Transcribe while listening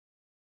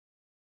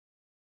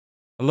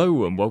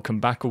Hello and welcome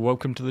back or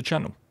welcome to the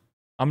channel.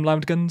 I'm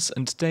Loudguns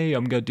and today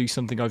I'm going to do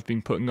something I've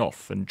been putting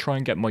off and try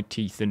and get my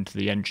teeth into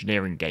the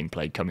engineering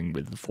gameplay coming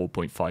with the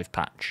 4.5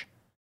 patch.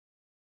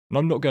 And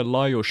I'm not going to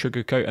lie or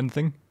sugarcoat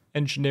anything,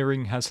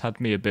 engineering has had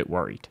me a bit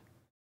worried.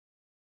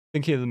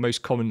 Thinking of the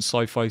most common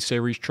sci-fi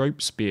series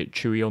tropes, be it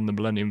Chewie on the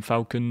Millennium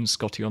Falcon,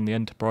 Scotty on the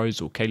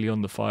Enterprise or Kaylee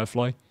on the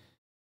Firefly,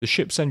 the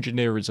ship's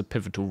engineer is a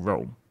pivotal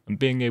role, and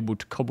being able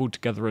to cobble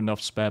together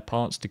enough spare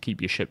parts to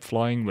keep your ship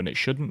flying when it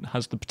shouldn't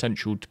has the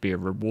potential to be a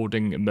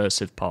rewarding,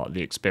 immersive part of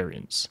the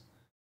experience.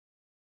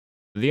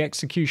 The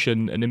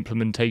execution and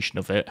implementation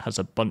of it has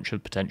a bunch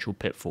of potential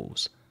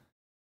pitfalls,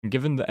 and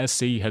given that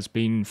SC has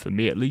been, for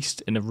me at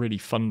least, in a really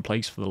fun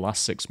place for the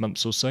last 6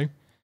 months or so,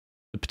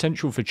 the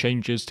potential for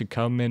changes to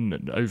come in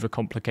and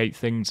overcomplicate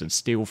things and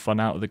steal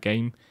fun out of the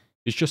game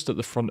is just at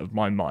the front of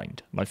my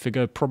mind, and I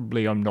figure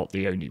probably I'm not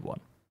the only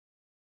one.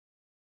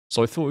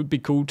 So I thought it would be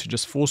cool to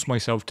just force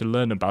myself to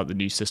learn about the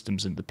new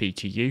systems in the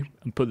PTU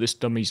and put this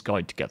Dummies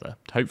guide together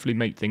to hopefully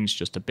make things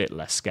just a bit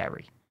less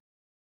scary.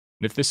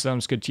 And if this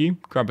sounds good to you,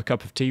 grab a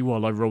cup of tea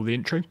while I roll the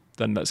intro,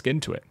 then let's get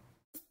into it.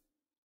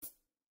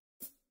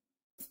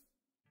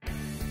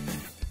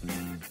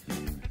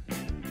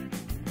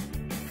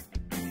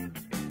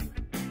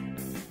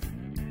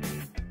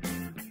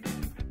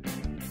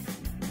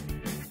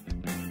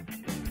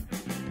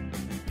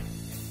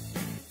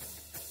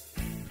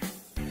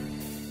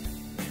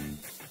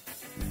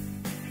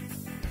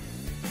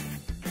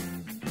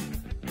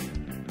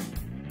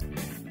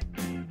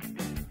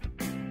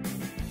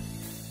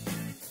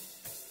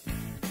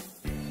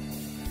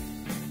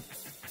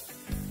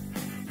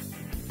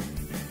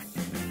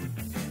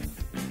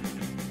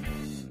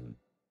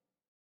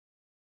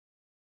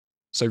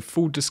 So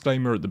full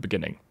disclaimer at the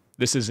beginning,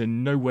 this is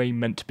in no way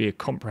meant to be a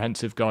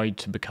comprehensive guide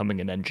to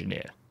becoming an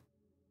engineer.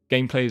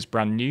 Gameplay is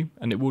brand new,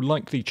 and it will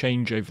likely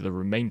change over the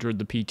remainder of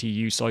the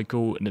PTU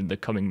cycle and in the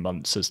coming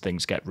months as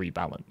things get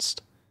rebalanced.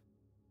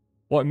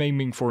 What I'm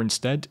aiming for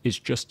instead is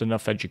just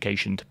enough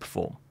education to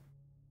perform.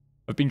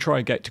 I've been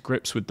trying to get to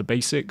grips with the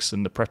basics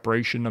and the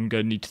preparation I'm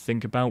going to need to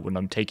think about when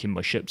I'm taking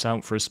my ships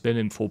out for a spin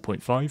in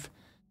 4.5,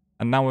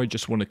 and now I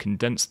just want to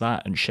condense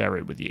that and share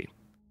it with you.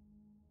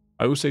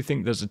 I also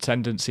think there's a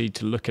tendency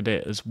to look at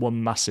it as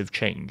one massive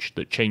change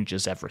that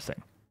changes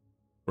everything,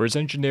 whereas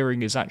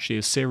engineering is actually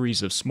a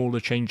series of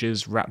smaller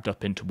changes wrapped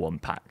up into one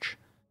patch.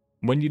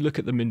 When you look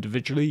at them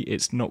individually,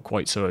 it's not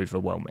quite so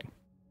overwhelming.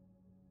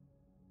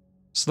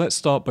 So let's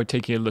start by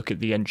taking a look at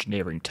the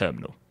engineering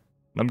terminal.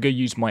 I'm going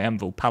to use my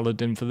Anvil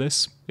Paladin for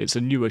this. It's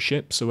a newer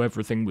ship, so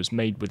everything was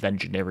made with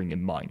engineering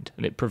in mind,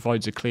 and it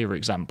provides a clear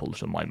example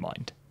to my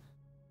mind.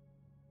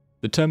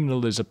 The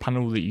terminal is a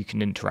panel that you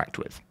can interact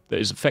with, that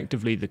is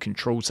effectively the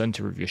control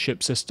center of your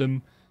ship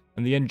system,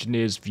 and the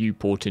engineer's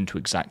viewport into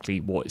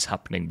exactly what is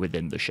happening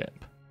within the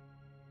ship.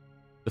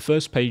 The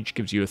first page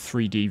gives you a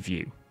 3D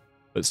view,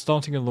 but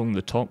starting along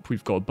the top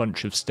we've got a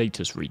bunch of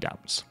status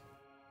readouts.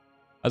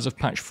 As of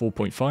patch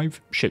 4.5,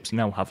 ships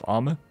now have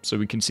armor, so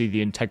we can see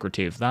the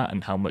integrity of that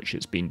and how much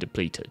it's been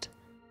depleted.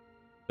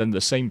 Then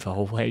the same for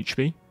hull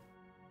HP.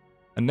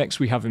 And next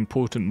we have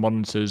important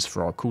monitors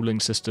for our cooling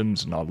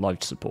systems and our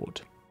life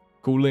support.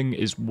 Cooling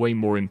is way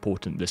more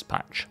important this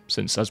patch,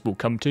 since as we'll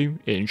come to,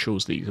 it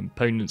ensures that your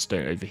components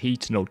don't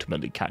overheat and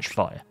ultimately catch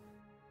fire.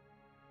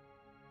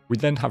 We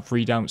then have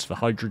readouts for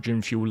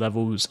hydrogen fuel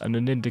levels and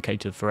an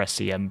indicator for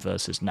SCM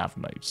versus nav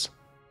modes.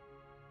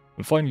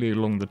 And finally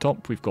along the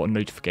top we've got a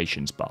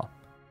notifications bar,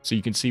 so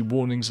you can see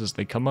warnings as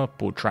they come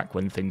up or track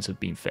when things have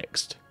been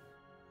fixed.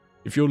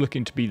 If you're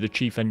looking to be the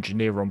chief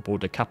engineer on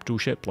board a capital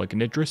ship like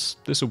an Idris,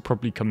 this will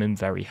probably come in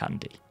very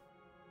handy.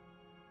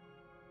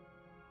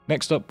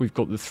 Next up we've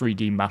got the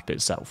 3D map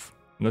itself,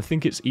 and I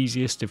think it's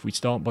easiest if we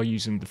start by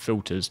using the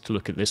filters to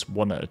look at this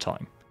one at a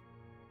time.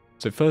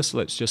 So first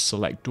let's just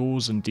select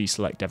doors and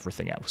deselect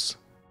everything else.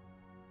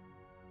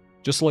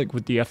 Just like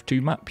with the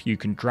F2 map, you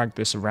can drag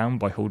this around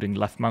by holding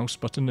left mouse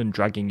button and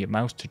dragging your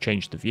mouse to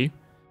change the view,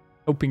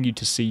 helping you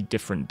to see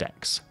different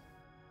decks.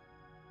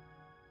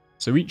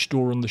 So each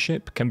door on the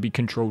ship can be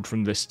controlled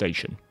from this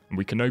station, and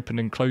we can open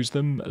and close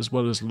them as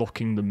well as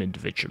locking them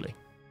individually.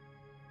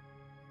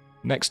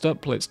 Next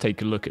up, let's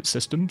take a look at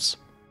systems.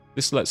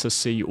 This lets us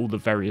see all the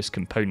various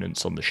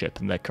components on the ship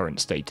and their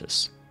current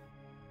status.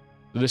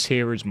 So this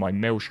here is my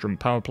Maelstrom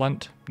power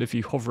plant, and if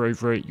you hover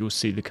over it you'll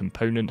see the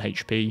component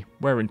HP,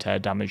 wear and tear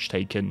damage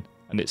taken,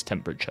 and its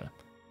temperature,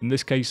 in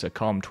this case a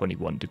calm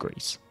 21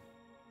 degrees.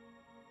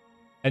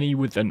 Any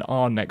with an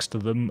R next to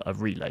them are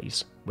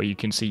relays, where you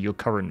can see your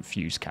current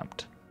fuse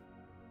count.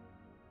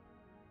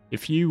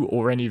 If you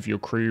or any of your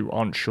crew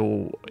aren't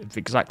sure of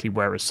exactly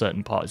where a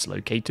certain part is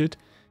located,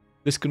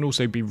 this can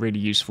also be really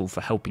useful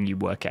for helping you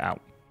work it out.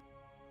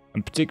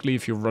 And particularly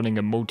if you're running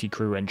a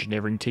multi-crew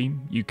engineering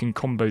team, you can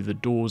combo the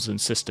doors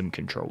and system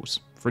controls.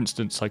 For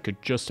instance, I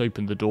could just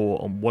open the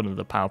door on one of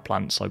the power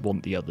plants I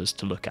want the others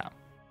to look at.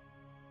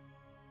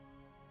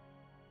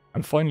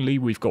 And finally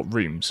we've got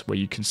rooms, where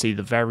you can see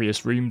the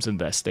various rooms and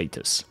their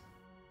status,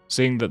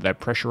 seeing that they're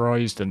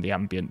pressurized and the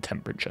ambient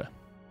temperature.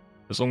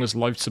 As long as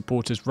life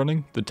support is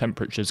running, the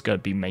temperature is going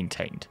to be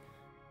maintained.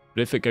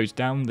 but if it goes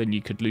down then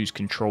you could lose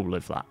control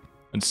of that,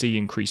 and see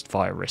increased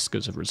fire risk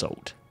as a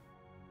result.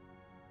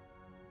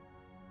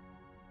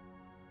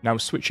 Now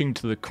switching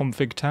to the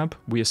config tab,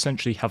 we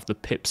essentially have the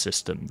pip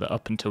system that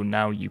up until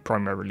now you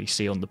primarily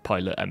see on the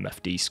pilot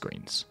MFD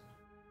screens.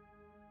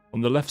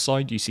 On the left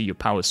side you see your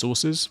power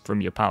sources from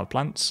your power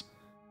plants,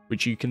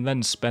 which you can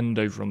then spend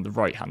over on the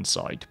right hand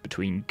side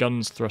between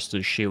guns,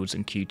 thrusters, shields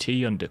and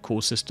QT under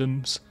core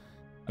systems,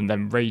 and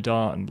then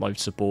radar and life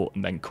support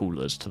and then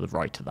coolers to the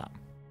right of that.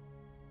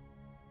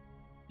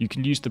 You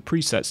can use the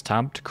presets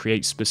tab to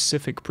create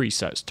specific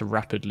presets to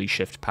rapidly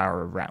shift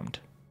power around.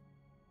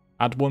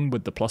 Add one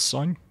with the plus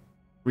sign,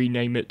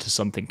 rename it to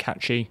something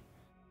catchy,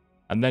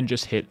 and then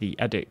just hit the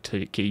edit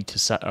key to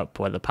set up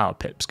where the power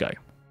pips go.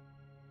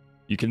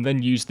 You can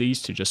then use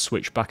these to just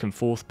switch back and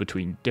forth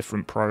between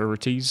different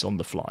priorities on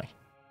the fly.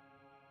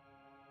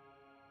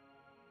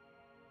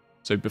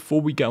 So before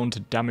we get on to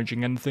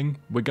damaging anything,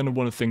 we're going to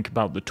want to think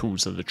about the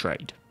tools of the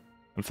trade.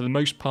 And for the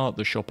most part,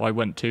 the shop I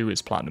went to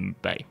is Platinum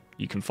Bay.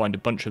 You can find a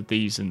bunch of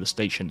these in the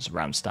stations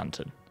around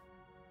Stanton.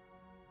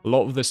 A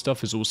lot of this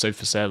stuff is also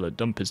for sale at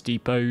Dumpers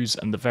depots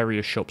and the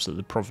various shops at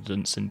the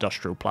Providence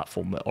Industrial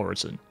Platform at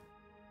Horizon.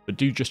 But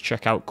do just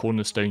check out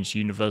Cornerstone's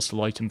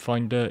Universal Item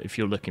Finder if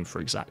you're looking for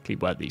exactly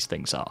where these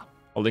things are.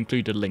 I'll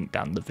include a link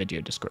down in the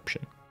video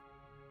description.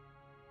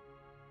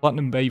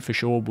 Platinum Bay for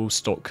sure will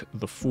stock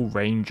the full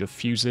range of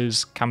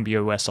fuses,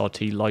 Cambio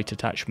SRT light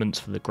attachments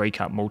for the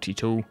Greycat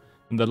multi-tool,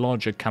 and the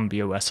larger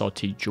Cambio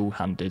SRT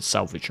dual-handed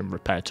salvage and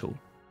repair tool.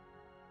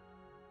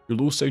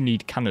 You'll also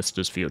need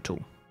canisters for your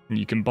tool. And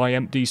you can buy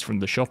empties from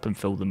the shop and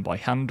fill them by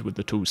hand with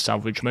the tool's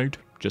salvage mode,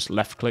 just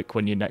left click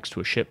when you're next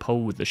to a ship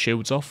hull with the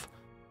shields off,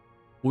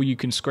 or you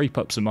can scrape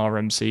up some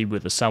RMC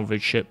with a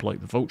salvage ship like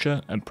the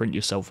Vulture and print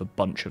yourself a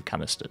bunch of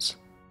canisters.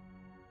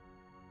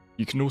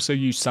 You can also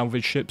use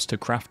salvage ships to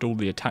craft all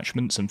the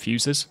attachments and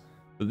fuses,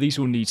 but these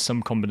will need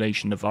some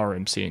combination of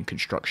RMC and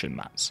construction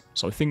mats,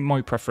 so I think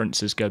my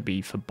preference is going to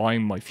be for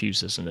buying my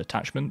fuses and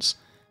attachments,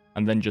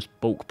 and then just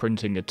bulk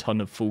printing a ton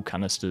of full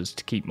canisters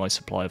to keep my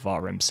supply of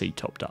RMC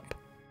topped up.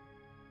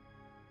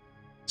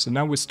 So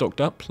now we're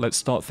stocked up, let's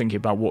start thinking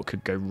about what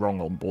could go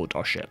wrong on board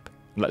our ship.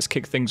 Let's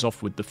kick things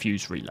off with the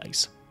fuse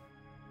relays.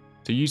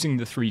 So using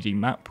the 3D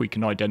map we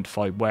can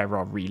identify where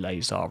our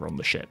relays are on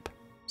the ship.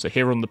 So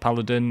here on the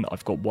Paladin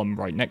I've got one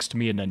right next to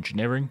me in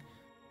engineering,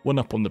 one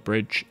up on the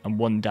bridge and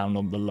one down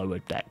on the lower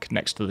deck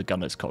next to the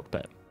gunner's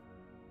cockpit.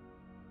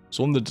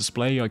 So on the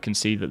display I can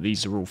see that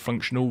these are all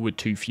functional with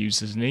 2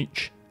 fuses in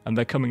each, and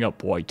they're coming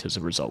up white as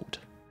a result.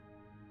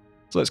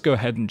 So let's go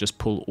ahead and just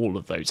pull all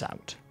of those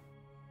out.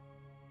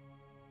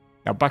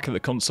 Now back at the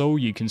console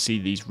you can see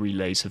these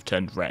relays have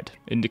turned red,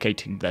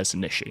 indicating there's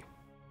an issue.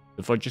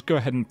 If I just go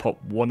ahead and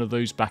pop one of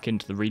those back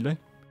into the relay,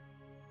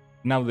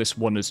 now this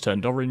one has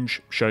turned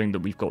orange, showing that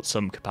we've got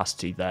some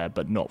capacity there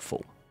but not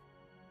full.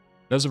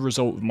 As a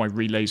result of my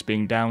relays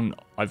being down,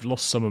 I've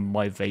lost some of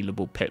my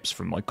available pips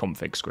from my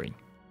config screen.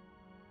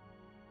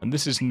 And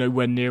this is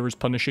nowhere near as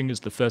punishing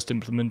as the first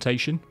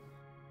implementation.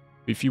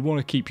 If you want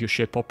to keep your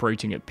ship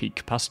operating at peak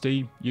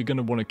capacity, you're going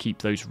to want to keep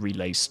those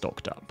relays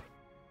stocked up.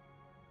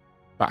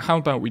 But how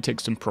about we take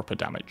some proper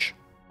damage?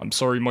 I'm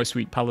sorry my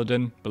sweet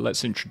Paladin, but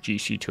let's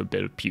introduce you to a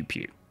bit of pew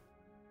pew.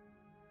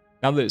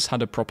 Now that it's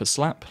had a proper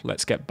slap,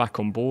 let's get back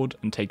on board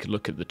and take a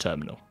look at the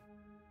terminal.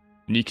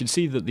 And you can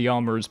see that the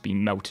armour has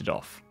been melted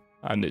off,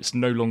 and it's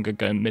no longer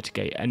going to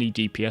mitigate any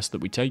DPS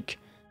that we take,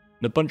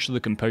 and a bunch of the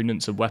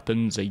components of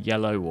weapons are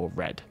yellow or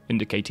red,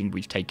 indicating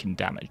we've taken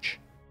damage.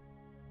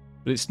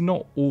 But it's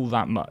not all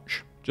that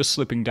much, just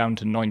slipping down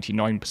to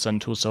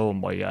 99% or so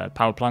on my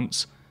power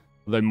plants,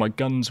 although my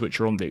guns which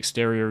are on the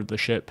exterior of the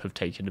ship have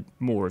taken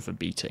more of a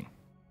beating.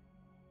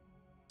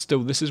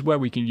 Still, this is where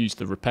we can use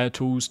the repair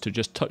tools to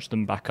just touch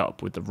them back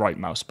up with the right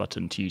mouse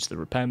button to use the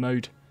repair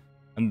mode,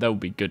 and they'll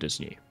be good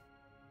as new.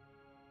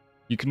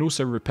 You can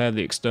also repair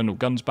the external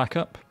guns back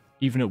up,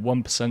 even at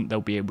 1% they'll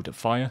be able to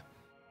fire.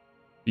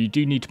 But you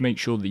do need to make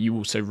sure that you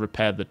also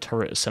repair the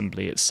turret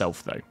assembly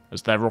itself though,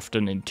 as they're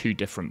often in 2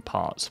 different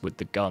parts with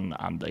the gun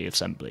and the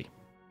assembly.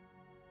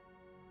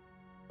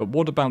 But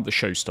what about the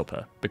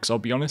showstopper? Because I'll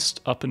be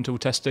honest, up until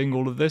testing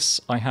all of this,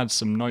 I had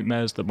some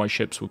nightmares that my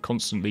ships were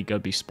constantly going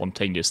to be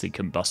spontaneously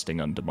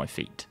combusting under my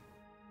feet.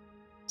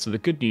 So the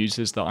good news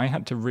is that I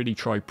had to really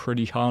try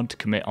pretty hard to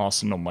commit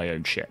arson on my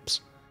own ships.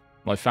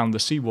 I found the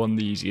C1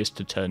 the easiest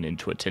to turn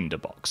into a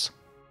tinderbox.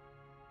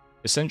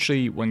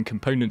 Essentially, when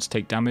components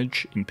take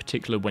damage, in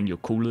particular when your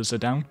coolers are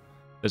down,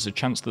 there's a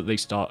chance that they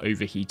start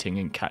overheating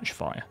and catch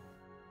fire.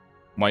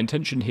 My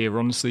intention here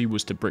honestly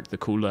was to brick the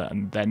cooler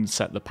and then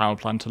set the power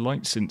plant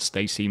alight since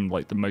they seemed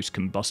like the most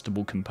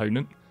combustible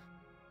component,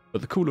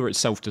 but the cooler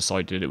itself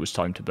decided it was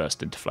time to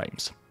burst into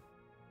flames.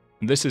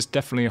 And this is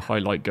definitely a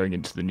highlight going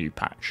into the new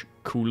patch.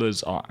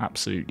 Coolers are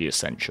absolutely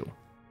essential.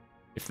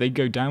 If they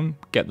go down,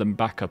 get them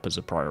back up as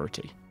a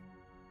priority.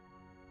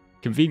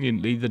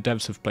 Conveniently, the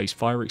devs have placed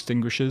fire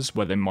extinguishers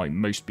where they might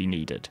most be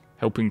needed,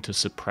 helping to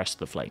suppress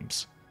the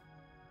flames.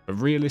 But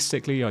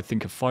realistically, I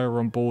think a fire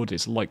on board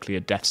is likely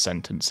a death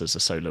sentence as a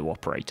solo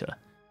operator,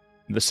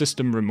 The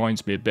system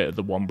reminds me a bit of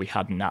the one we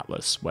had in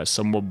Atlas, where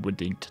someone would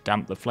need to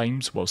damp the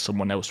flames while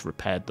someone else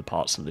repaired the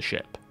parts of the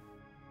ship.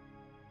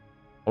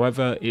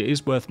 However, it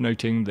is worth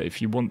noting that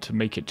if you want to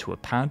make it to a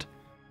pad,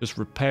 just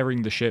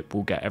repairing the ship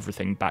will get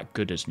everything back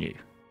good as new.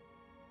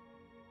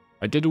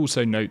 I did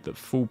also note that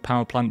full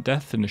power plant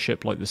death in a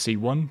ship like the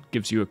C1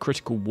 gives you a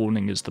critical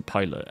warning as the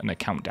pilot and a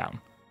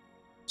countdown.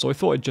 So I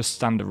thought I'd just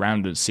stand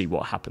around and see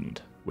what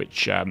happened,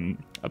 which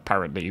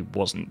apparently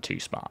wasn't too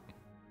smart.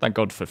 Thank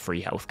God for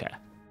free healthcare.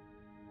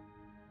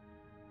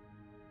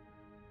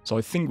 So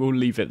I think we'll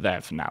leave it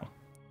there for now.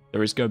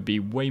 There is going to be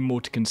way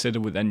more to consider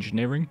with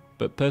engineering,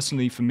 but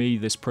personally for me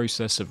this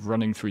process of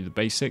running through the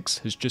basics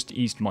has just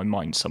eased my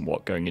mind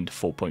somewhat going into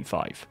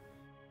 4.5.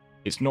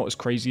 It's not as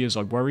crazy as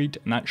I worried,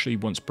 and actually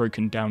once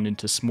broken down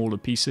into smaller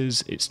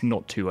pieces, it's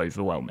not too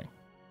overwhelming.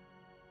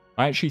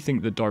 I actually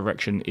think the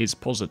direction is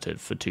positive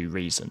for two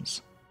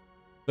reasons.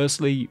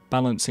 Firstly,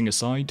 balancing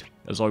aside,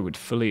 as I would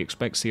fully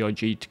expect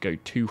CIG to go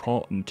too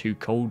hot and too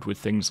cold with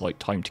things like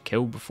time to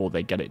kill before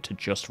they get it to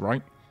just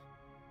right,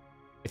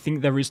 I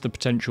think there is the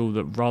potential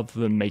that rather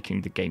than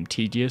making the game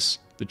tedious,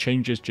 the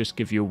changes just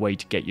give you a way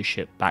to get your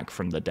ship back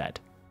from the dead.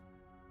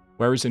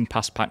 Whereas in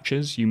past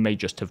patches you may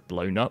just have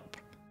blown up,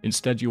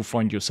 instead you'll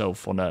find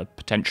yourself on a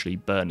potentially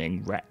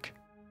burning wreck.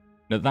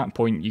 And at that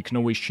point you can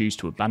always choose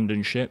to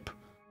abandon ship,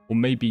 or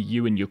maybe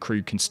you and your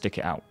crew can stick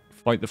it out,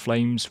 fight the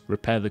flames,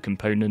 repair the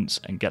components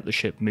and get the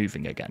ship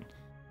moving again,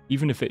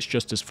 even if it's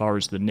just as far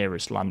as the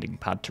nearest landing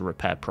pad to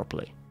repair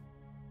properly.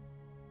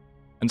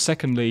 And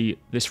secondly,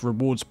 this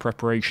rewards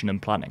preparation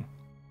and planning.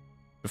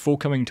 Before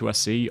coming to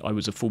SC, I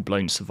was a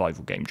full-blown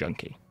survival game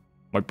junkie.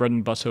 My bread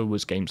and butter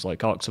was games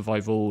like Ark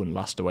Survival and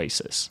Last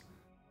Oasis.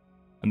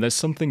 And there's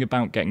something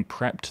about getting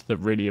prepped that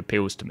really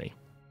appeals to me.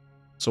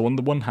 So on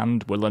the one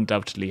hand, we'll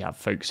undoubtedly have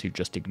folks who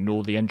just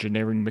ignore the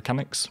engineering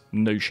mechanics,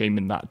 no shame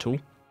in that at all.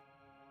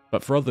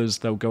 But for others,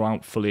 they'll go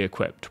out fully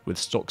equipped with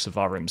stocks of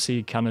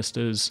RMC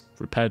canisters,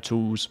 repair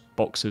tools,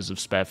 boxes of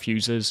spare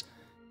fuses,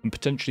 and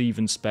potentially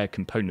even spare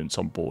components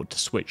on board to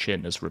switch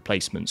in as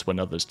replacements when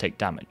others take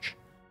damage.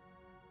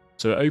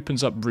 So it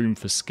opens up room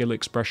for skill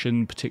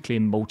expression, particularly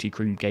in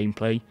multi-crew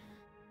gameplay,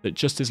 that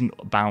just isn't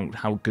about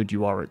how good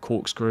you are at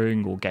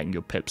corkscrewing or getting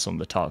your pips on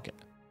the target.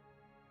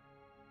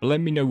 But let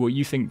me know what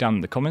you think down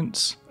in the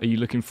comments. Are you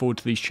looking forward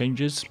to these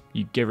changes? Are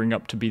you gearing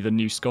up to be the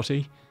new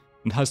Scotty?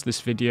 And has this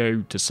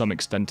video, to some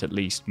extent at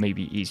least,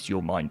 maybe eased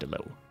your mind a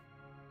little?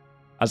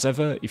 As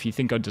ever, if you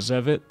think I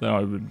deserve it, then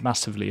I would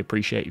massively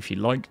appreciate if you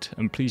liked,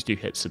 and please do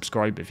hit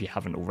subscribe if you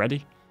haven't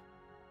already.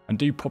 And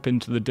do pop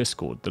into the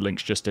Discord, the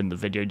link's just in the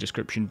video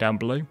description down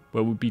below,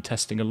 where we'll be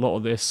testing a lot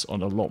of this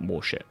on a lot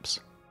more ships.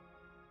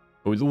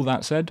 But with all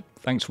that said,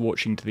 thanks for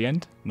watching to the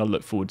end, and I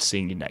look forward to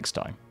seeing you next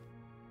time.